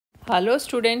Hello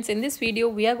students, in this video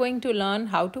we are going to learn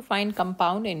how to find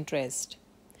compound interest.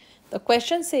 The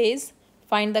question says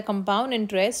find the compound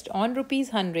interest on rupees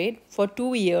 100 for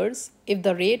 2 years if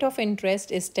the rate of interest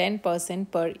is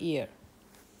 10% per year.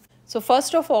 So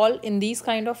first of all, in these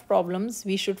kind of problems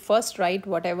we should first write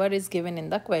whatever is given in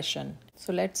the question.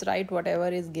 So let's write whatever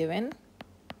is given.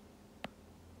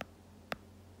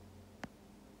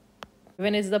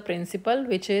 Given is the principal,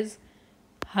 which is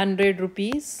 100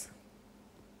 rupees.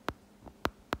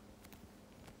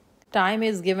 Time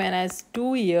is given as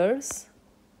 2 years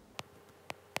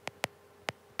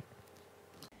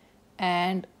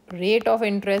and rate of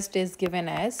interest is given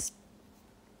as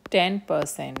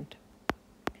 10%.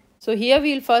 So here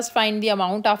we will first find the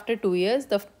amount after 2 years.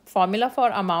 The formula for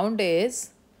amount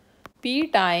is P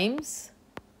times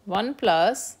 1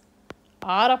 plus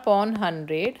R upon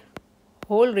 100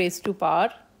 whole raised to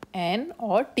power N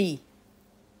or T,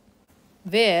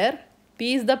 where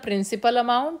P is the principal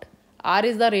amount, R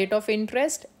is the rate of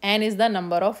interest, N is the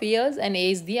number of years and A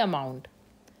is the amount.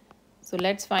 So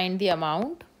let's find the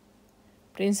amount.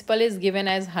 Principal is given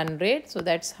as 100, so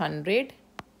that's 100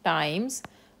 times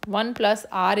 1 plus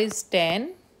R is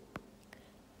 10.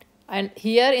 And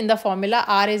here in the formula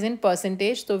R is in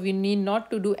percentage, so we need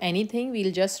not to do anything.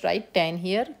 We'll just write 10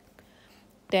 here.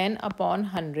 10 upon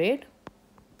 100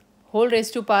 whole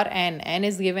raised to power N. N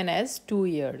is given as 2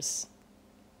 years.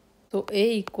 So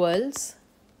A equals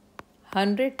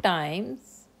 100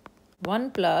 times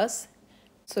 1 plus,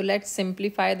 so let's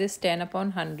simplify this 10 upon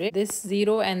 100. This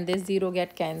 0 and this 0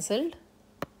 get cancelled.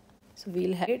 So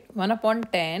we'll have it 1 upon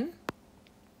 10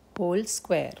 whole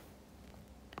square.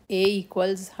 A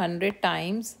equals 100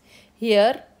 times,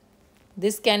 here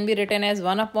this can be written as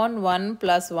 1 upon 1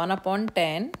 plus 1 upon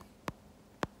 10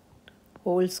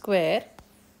 whole square.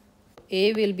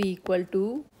 A will be equal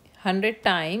to 100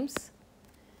 times.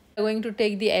 We are going to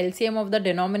take the LCM of the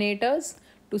denominators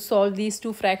to solve these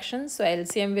two fractions. So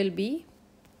LCM will be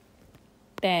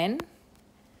 10.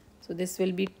 So this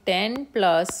will be 10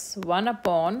 plus 1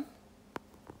 upon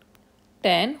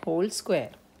 10 whole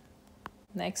square.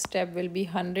 Next step will be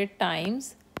 100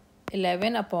 times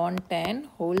 11 upon 10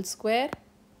 whole square.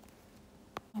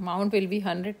 Amount will be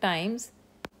 100 times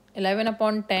 11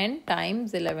 upon 10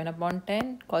 times 11 upon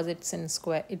 10 because it's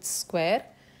square.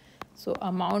 So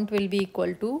amount will be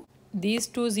equal to, these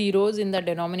two zeros in the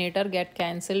denominator get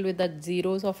cancelled with the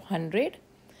zeros of 100.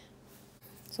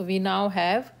 So we now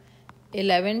have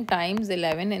 11 times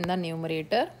 11 in the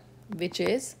numerator, which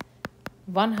is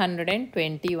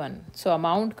 121. So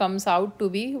amount comes out to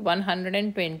be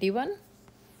 121.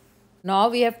 Now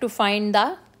we have to find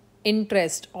the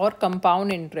interest or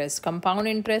compound interest. Compound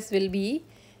interest will be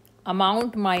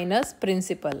amount minus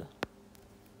principal.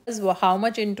 How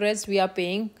much interest we are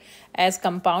paying as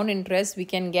compound interest we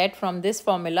can get from this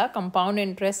formula. Compound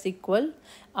interest equal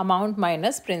amount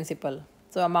minus principal.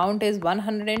 So amount is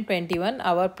 121.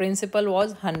 Our principal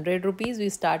was 100 rupees. We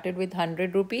started with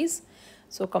 100 rupees.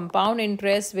 So compound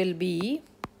interest will be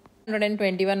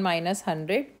 121 minus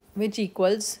 100, which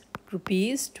equals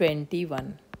rupees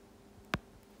 21.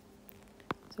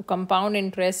 So compound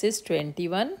interest is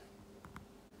 21.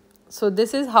 So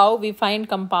this is how we find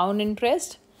compound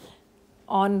interest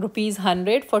on rupees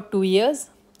 100 for 2 years.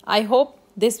 I hope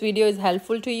this video is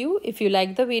helpful to you. If you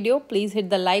like the video, please hit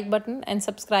the like button and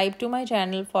subscribe to my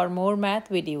channel for more math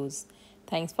videos.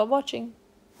 Thanks for watching.